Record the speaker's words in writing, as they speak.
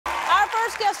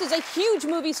first guest is a huge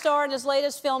movie star, and his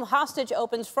latest film, Hostage,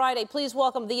 opens Friday. Please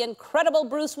welcome the incredible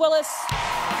Bruce Willis.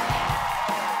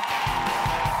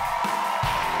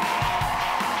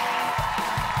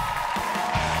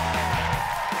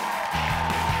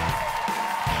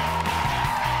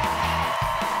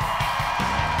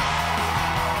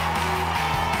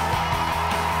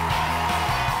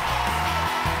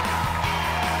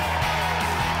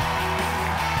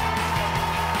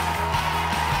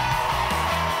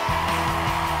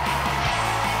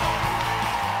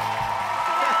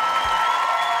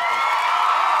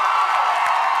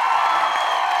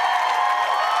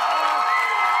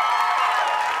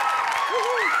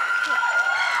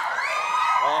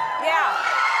 Yeah.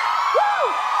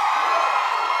 Woo!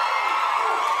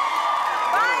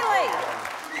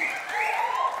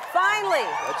 Finally.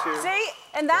 That's you. See?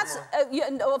 And that's,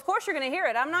 of course you're going to hear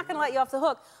it. I'm not going to let you off the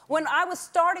hook. When I was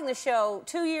starting the show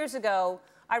 2 years ago,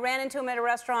 I ran into him at a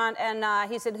restaurant, and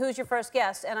he said, "Who's your first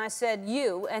guest?" And I said,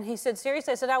 "You." And he said,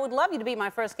 "Seriously?" I said, "I would love you to be my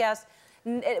first guest."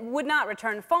 It would not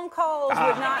return phone calls, would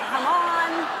not come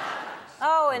on.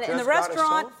 Oh, and in the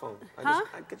restaurant. Just got a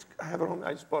cell phone. I have it home.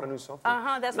 I just bought a new cell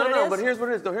phone. That's what it is? No, but here's what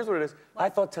it is. Here's what it is. What? I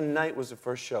thought tonight was the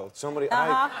first show.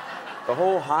 The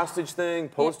whole hostage thing,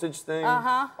 postage thing.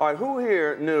 All right, who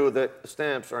here knew that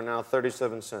stamps are now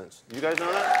 37 cents? You guys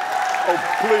know that? Oh,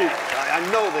 please. I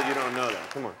know that you don't know that.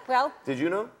 Come on. Well. Did you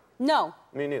know? No.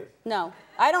 Me neither. No.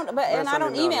 I don't, and I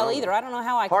don't email either. I don't know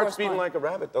how I correspond. Heart's beating like a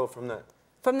rabbit, though, from that.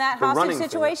 From that hostage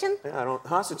situation? Yeah,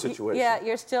 hostage situation. Yeah,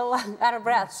 you're still out of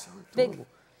breath. Big.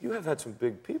 You have had some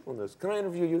big people in this. Can I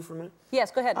interview you for a minute?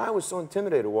 Yes, go ahead. I was so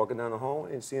intimidated walking down the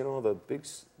hallway and seeing all the big,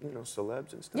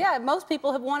 celebs and stuff. Yeah, most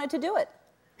people have wanted to do it.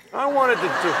 I wanted to do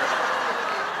it.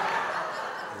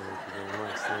 Thank you very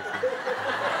much. Thank you.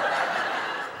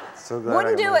 So glad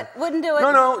Wouldn't do it. Wouldn't do it.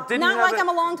 No, didn't Not like I'm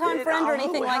a longtime friend or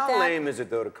anything like that. How lame is it,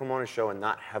 though, to come on a show and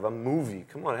not have a movie?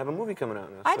 Come on, have a movie coming out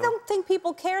now. I don't think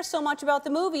people care so much about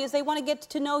the movie as they want to get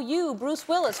to know you, Bruce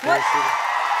Willis. What?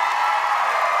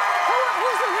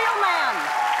 Who's the real man?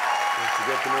 To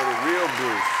get to know the real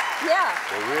Bruce. Yeah.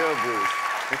 The real Bruce.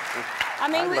 I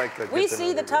mean, we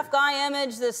see the tough guy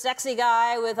image, the sexy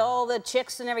guy with all the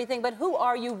chicks and everything, but who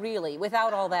are you really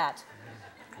without all that?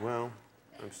 Well,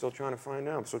 I'm still trying to find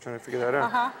out. I'm still trying to figure that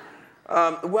out.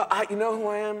 Well, you know who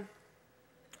I am?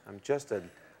 I'm just a...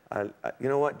 you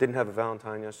know what? Didn't have a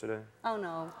Valentine yesterday. Oh,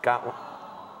 no. Got one.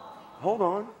 Hold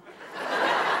on.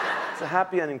 It's a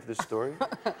happy ending to this story.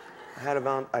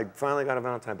 I finally got a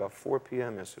Valentine about 4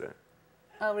 p.m. yesterday.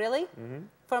 Oh, really? Mm-hmm.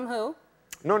 From who?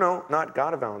 No, not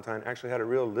got a Valentine. Actually had a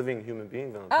real living human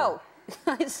being Valentine. Oh,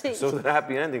 I see. So it's a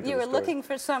happy ending to the story. You were looking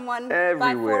for someone everywhere.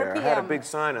 by 4 p.m. I had a big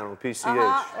sign on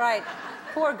PCH. Right.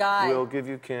 Poor guy. We'll give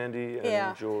you candy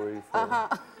and jewelry for...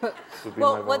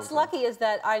 Well, what's lucky is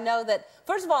that I know that,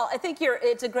 first of all, I think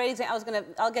it's a great example.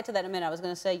 I'll get to that in a minute. I was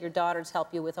going to say your daughters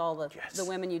help you with all the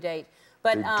women you date.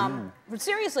 But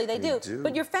seriously, they do.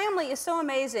 But your family is so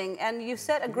amazing, and you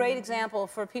set a great example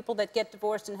for people that get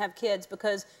divorced and have kids,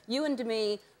 because you and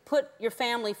Demi put your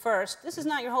family first. This is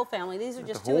not your whole family. These are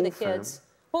just 2 of the kids.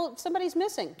 Well, somebody's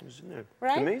missing. Who's in there?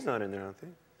 Right? Demi's not in there, I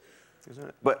think.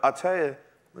 But I'll tell you,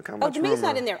 look how much Demi's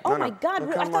not in there. Oh, my God.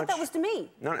 I thought that was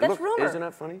Demi. That's rumor. Isn't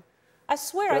that funny? I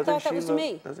swear, I thought that was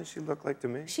Demi. Doesn't she look like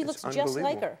Demi? She looks just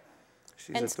like her.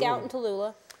 And Scout and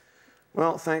Tallulah.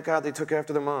 Well, thank God they took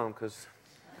after their mom, because...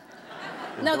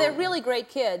 No, they're really great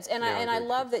kids, and I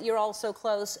love that you're all so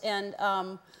close, and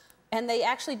they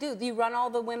actually do. Do you run all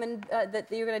the women that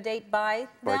you're going to date by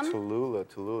them? By Tallulah.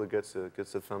 Tallulah gets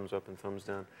the thumbs up and thumbs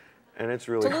down, and it's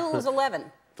really... Tallulah's 11.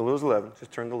 Tallulah's 11.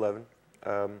 Just turned 11.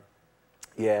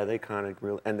 Yeah, they kind of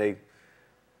really... And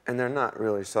they're not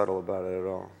really subtle about it at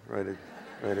all. Right at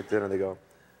dinner, they go,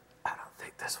 "I don't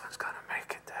think this one's going to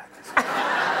make it, Dad."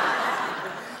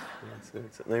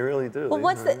 They really do.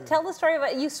 Well, tell the story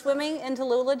about you swimming in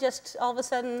Tallulah, just all of a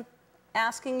sudden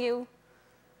asking you.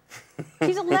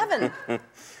 She's 11.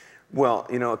 Well,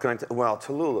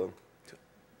 Tallulah,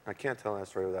 I can't tell that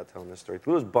story without telling this story.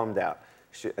 Tallulah's bummed out.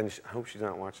 I hope she's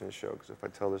not watching the show, because if I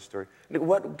tell this story...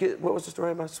 What was the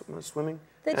story about swimming?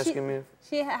 Asking me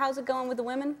how's it going with the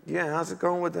women? Yeah, how's it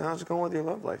going with your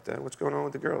love life, Dad? What's going on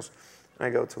with the girls? And I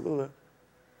go, "Tallulah,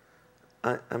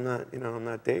 I'm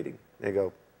not dating." They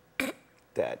go,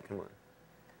 "Dad, come on.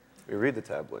 We read the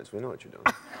tabloids. We know what you're doing."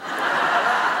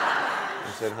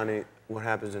 I said, "Honey, what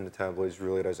happens in the tabloids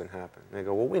really doesn't happen." And they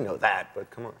go, "Well, we know that,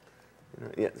 but come on."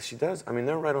 Yeah, she does. I mean,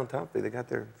 they're right on top of it. They got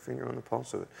their finger on the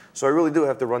pulse of it. So I really do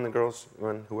have to run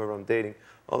whoever I'm dating.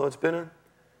 Although it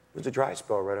was a dry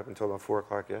spell right up until about 4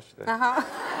 o'clock yesterday.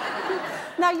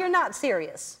 Now, you're not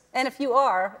serious. And if you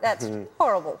are, that's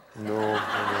horrible. No,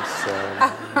 I'm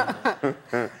sad.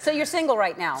 So you're single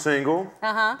right now? Single.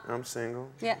 Uh-huh. I'm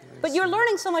single. Yeah. But you're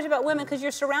learning so much about women because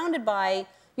you're surrounded by,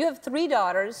 you have 3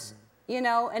 daughters, you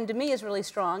know, and Demi is really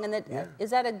strong. And that, is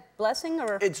that a blessing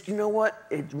or? It's, you know what?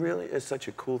 It really is such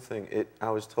a cool thing. I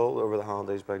was told over the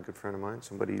holidays by a good friend of mine,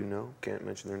 somebody you know, can't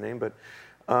mention their name, but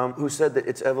who said that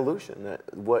it's evolution, that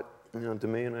what, you know,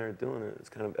 Demi and I are doing, it's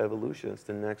kind of evolution. It's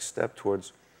the next step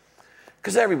towards,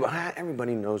 because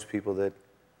everybody knows people that,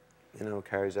 you know,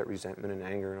 carries that resentment and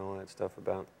anger and all that stuff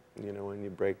about, you know, when you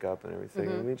break up and everything.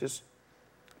 And we just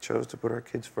chose to put our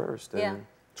kids first. And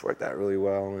it's worked out really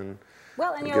well. And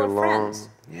you're friends.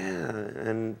 Yeah,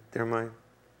 and they're my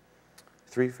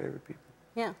 3 favorite people.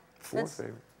 Yeah. 4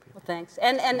 favorite people. Well, thanks.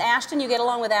 And Ashton, you get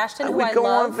along with Ashton, who I love? We go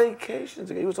on vacations.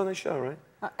 He was on the show, right?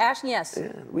 Ashton, yes.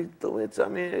 Yeah, I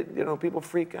mean, you know, people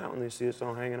freak out when they see us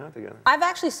all hanging out together. I've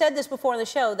actually said this before on the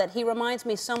show, that he reminds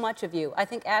me so much of you. I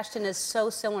think Ashton is so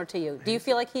similar to you. Do you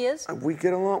feel like he is? We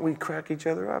get along. We crack each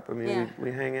other up. I mean,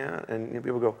 we hang out, and you know,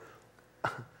 people go,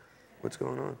 what's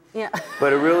going on? Yeah.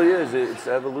 But it really is. It's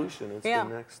evolution. It's the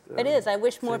next. It is. I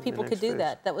wish more people could do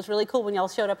that. That was really cool when y'all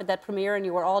showed up at that premiere and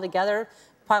you were all together,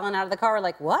 piling out of the car.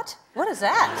 Like, what? What is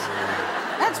that?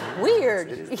 That's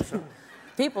weird.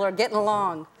 People are getting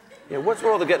along. Yeah. What's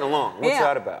all the getting along? What's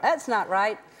that about? That's not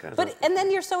right. But and then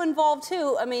you're so involved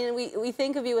too. I mean, we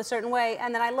think of you a certain way,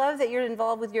 and then I love that you're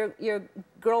involved with your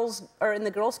girls, or in the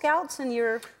Girl Scouts, and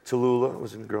you're. Tallulah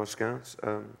was in the Girl Scouts.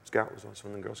 Scout was also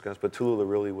in the Girl Scouts, but Tallulah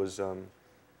really was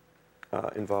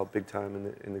involved big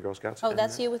time in the Girl Scouts. Oh,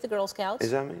 that's you with the Girl Scouts?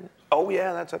 Is that me? Oh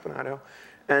yeah, that's up in Idaho.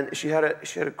 And she had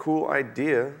a cool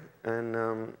idea,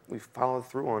 and we followed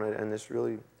through on it, and this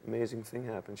really amazing thing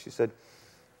happened. She said.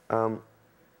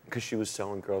 Because she was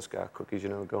selling Girl Scout cookies, you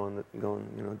know, going, you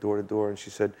know, door to door, and she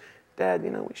said, "Dad, you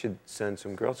know, we should send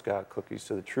some Girl Scout cookies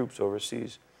to the troops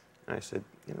overseas." And I said,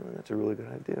 "You know, that's a really good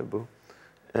idea, boo."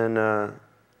 And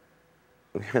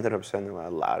we ended up sending a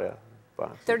lot of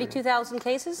boxes. 32,000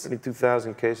 cases?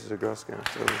 32,000 cases of Girl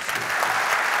Scouts. Rule the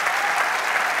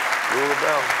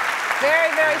bell. Very,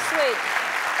 very sweet.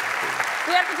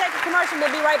 We have to take a commercial.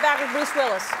 We'll be right back with Bruce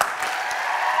Willis.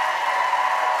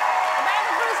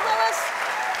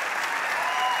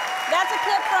 That's a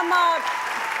clip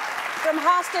from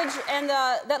Hostage, and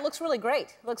that looks really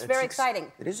great. It looks very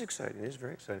exciting. It is exciting. It is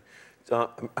very exciting.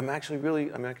 I'm actually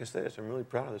really, I mean, I can say this, I'm really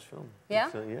proud of this film.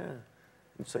 Yeah? Yeah.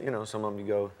 So, you know, some of them you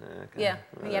go, yeah,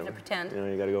 you have to pretend. You know,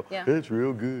 you got to go, it's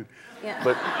real good. Yeah.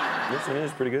 But this one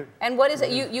is pretty good. And what is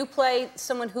it? You play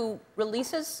someone who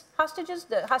releases hostages,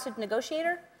 the hostage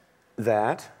negotiator?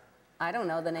 That. I don't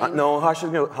know the name. No,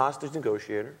 hostage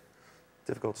negotiator.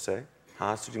 Difficult to say.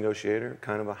 Hostage negotiator,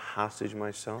 kind of a hostage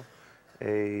myself.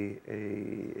 Well,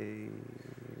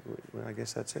 I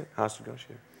guess that's it. Hostage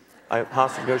negotiator.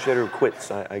 Hostage negotiator who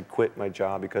quits. I quit my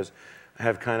job because I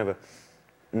have kind of a,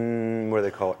 what do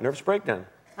they call it? Nervous breakdown.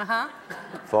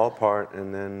 Fall apart,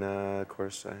 and then, of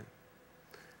course,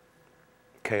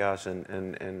 chaos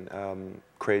and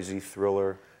crazy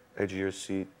thriller, edge of your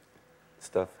seat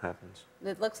stuff happens.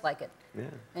 It looks like it. Yeah.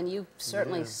 And you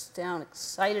certainly sound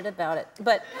excited about it.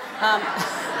 But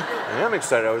I am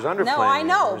excited. I was underplaying. No, I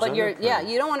know, but you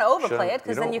don't want to overplay it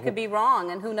because then you could be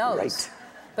wrong, and who knows. Right.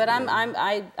 But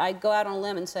I go out on a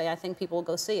limb and say I think people will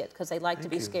go see it because they like to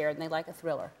be scared and they like a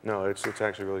thriller. No, it's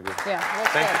actually really good. Yeah.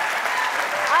 Thank you.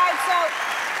 All right, so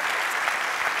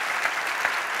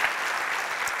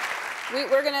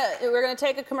we're gonna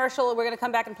take a commercial. We're gonna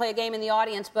come back and play a game in the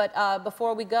audience. But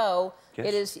before we go,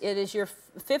 it is your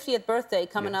 50th birthday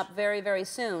coming up very, very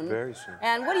soon. Very soon.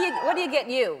 And what do you get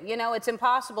you? You know, it's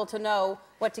impossible to know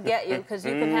what to get you because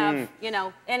you can have, you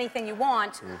know, anything you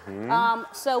want.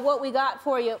 So what we got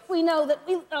for you, we know that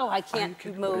I can't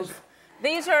move.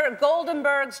 These are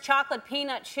Goldenberg's chocolate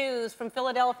peanut shoes from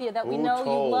Philadelphia that we know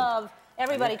you love.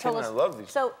 Everybody told us. I love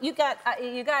these. So you got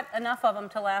enough of them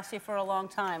to last you for a long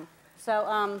time. So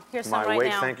here's some right now. My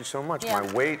weight, thank you so much. My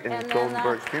weight in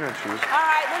Goldenberg's peanut shoes. All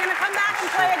right, we're going to come back and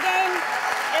play a game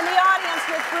in the audience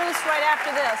with Bruce right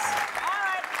after this. All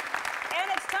right, and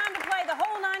it's time to play the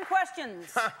whole 9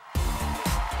 questions. I'll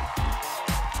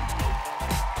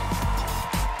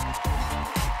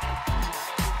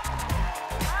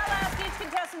ask each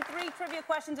contestant 3 trivia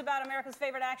questions about America's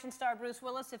favorite action star, Bruce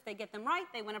Willis. If they get them right,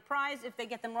 they win a prize. If they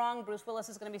get them wrong, Bruce Willis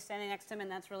is going to be standing next to him, and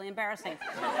that's really embarrassing.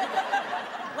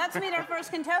 Let's meet our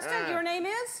first contestant. Your name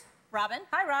is? Robin.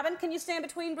 Hi, Robin. Can you stand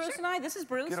between Bruce and I? This is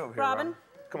Bruce. Get over here, Robin.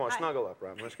 Come on, snuggle up,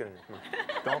 Robin. Let's get in here.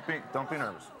 Come on. Don't be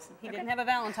nervous. He didn't have a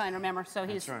Valentine, remember, so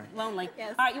he's lonely.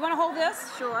 Yes. All right, you want to hold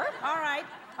this? Sure. All right.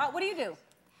 What do you do?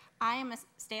 I am a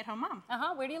stay-at-home mom.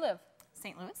 Where do you live?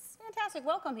 St. Louis. Fantastic.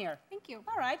 Welcome here. Thank you.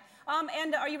 All right.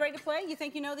 And are you ready to play? You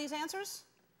think you know these answers?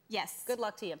 Yes. Good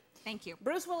luck to you. Thank you.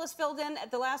 Bruce Willis filled in at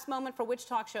the last moment for which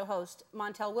talk show host?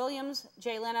 Montel Williams,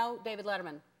 Jay Leno, David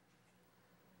Letterman.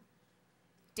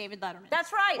 David Letterman.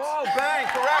 That's right. Oh, bang,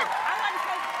 correct.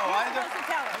 I wasn't supposed to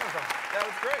tell her. That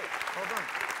was great. Well done.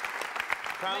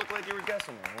 Kind of looked like you were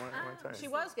guessing one. She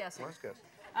was guessing. Was guessing.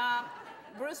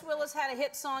 Bruce Willis had a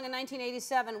hit song in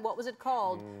 1987. What was it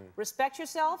called? Respect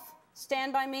Yourself,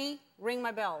 Stand By Me, Ring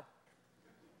My Bell.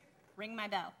 Ring My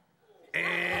Bell.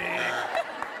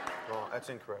 Well, that's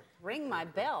incorrect. Ring My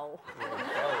Bell?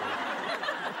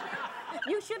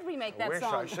 You should remake that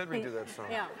song. I should redo that song.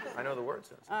 Yeah. I know the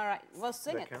words. All right, well,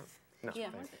 sing it. Count? No, Yeah.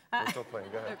 thank you. We're still playing.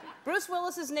 Go ahead. Bruce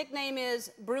Willis's nickname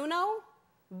is Bruno,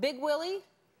 Big Willie,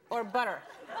 or Butter.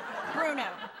 Bruno.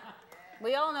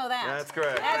 We all know that. That's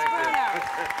correct. That's Thank Bruno.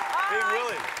 Big right.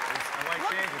 Willie. I might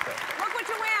change it though. Look what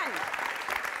you win.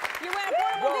 You win a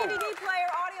portable DVD player,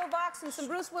 audio box, and some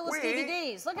Bruce Willis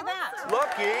DVDs. Look at that.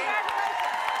 Lucky. Congratulations.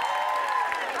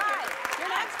 Hi. You're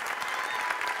next.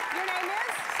 Your name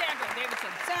is? Sandra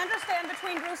Davidson. Sandra, stand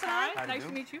between Bruce and I. Hi, nice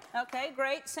to meet you. Okay,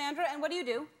 great. Sandra, and what do you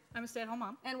do? I'm a stay-at-home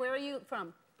mom. And where are you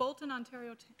from? Bolton,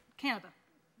 Ontario, Canada.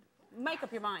 Make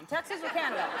up your mind. Texas or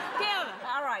Canada? Canada.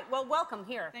 All right. Well, welcome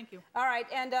here. Thank you. All right,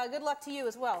 and good luck to you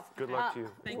as well. Good luck to you.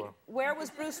 Thank you. Where was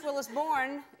Bruce Willis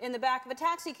born? In the back of a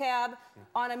taxi cab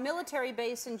on a military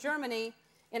base in Germany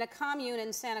in a commune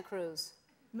in Santa Cruz.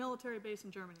 Military base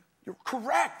in Germany. You're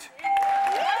correct.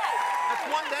 That's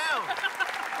one down.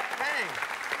 Dang.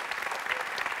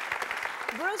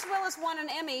 Bruce Willis won an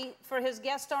Emmy for his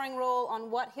guest starring role on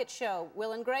what hit show?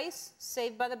 Will and Grace,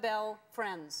 Saved by the Bell,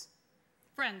 Friends.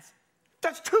 Friends.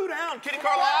 That's two down. Kitty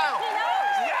Carlisle. He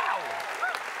knows. Yeah.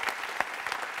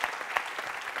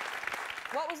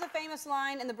 What was the famous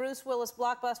line in the Bruce Willis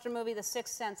blockbuster movie, The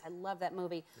Sixth Sense? I love that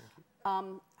movie. I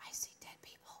see dead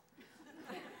people.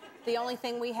 The only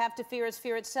thing we have to fear is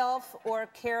fear itself, or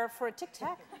care for a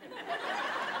tic-tac.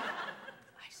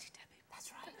 I see dead people.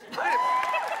 That's right.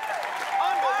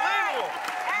 Unbelievable.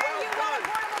 And you won a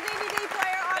portable DVD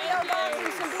player, audio box,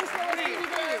 and some Bruce Willis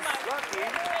DVDs. Lucky.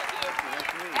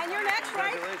 And you're next,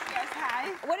 right? Yes,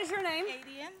 hi. What is your name?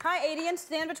 Adian. Hi, Adian.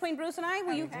 Stand between Bruce and I.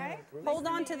 Will you hold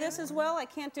on to this as well? I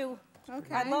can't do...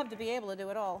 Okay. I'd love to be able to do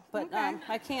it all, but Okay.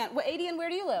 I can't. Well, Adian, where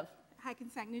do you live?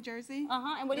 Hackensack, New Jersey.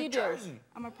 Uh-huh. And what do you do?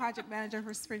 I'm a project manager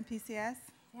for Spring PCS.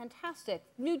 Fantastic.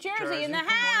 New Jersey in the Come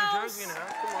on, house. New Jersey now.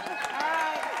 Come on. All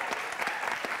right.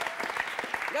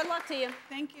 Good luck to you.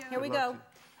 Thank you. Here we Good go.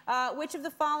 luck Which of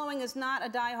the following is not a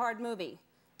Die Hard movie?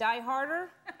 Die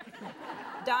Harder?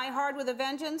 Die Hard with a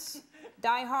Vengeance?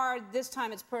 Die Hard, This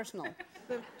Time It's Personal.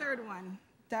 The third one,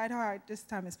 Died Hard, this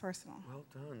time is personal. Well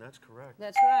done. That's correct.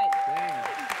 That's right. Dang.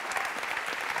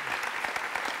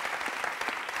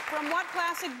 From what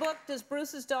classic book does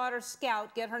Bruce's daughter,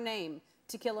 Scout, get her name?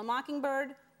 To Kill a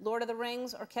Mockingbird, Lord of the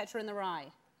Rings, or Catcher in the Rye?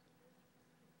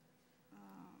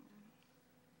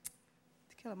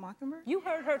 To Kill a Mockingbird? You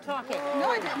heard her talking.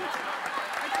 No, I didn't.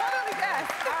 I totally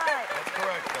guessed. All right. That's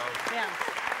correct, though. Yeah.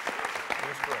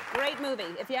 That's correct. Great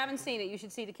movie. If you haven't seen it, you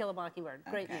should see To Kill a Mockingbird.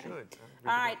 Great movie. Should.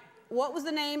 All right. What was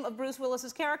the name of Bruce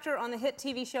Willis's character on the hit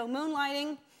TV show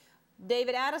Moonlighting?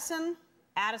 David Addison,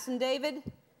 Addison David,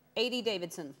 A.D.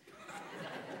 Davidson.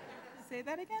 Say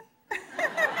that again?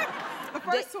 The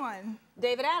first one.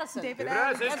 David Addison. David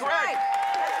Addison. Addison. That's right.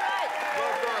 That's right.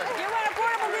 Well done. You win a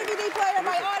portable DVD player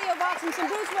by audio box and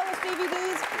some Bruce Willis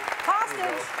DVDs.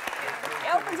 Hostage.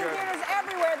 It opens in theaters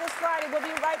everywhere this Friday. We'll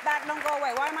be right back. Don't go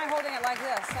away. Why am I holding it like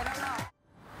this? I don't know.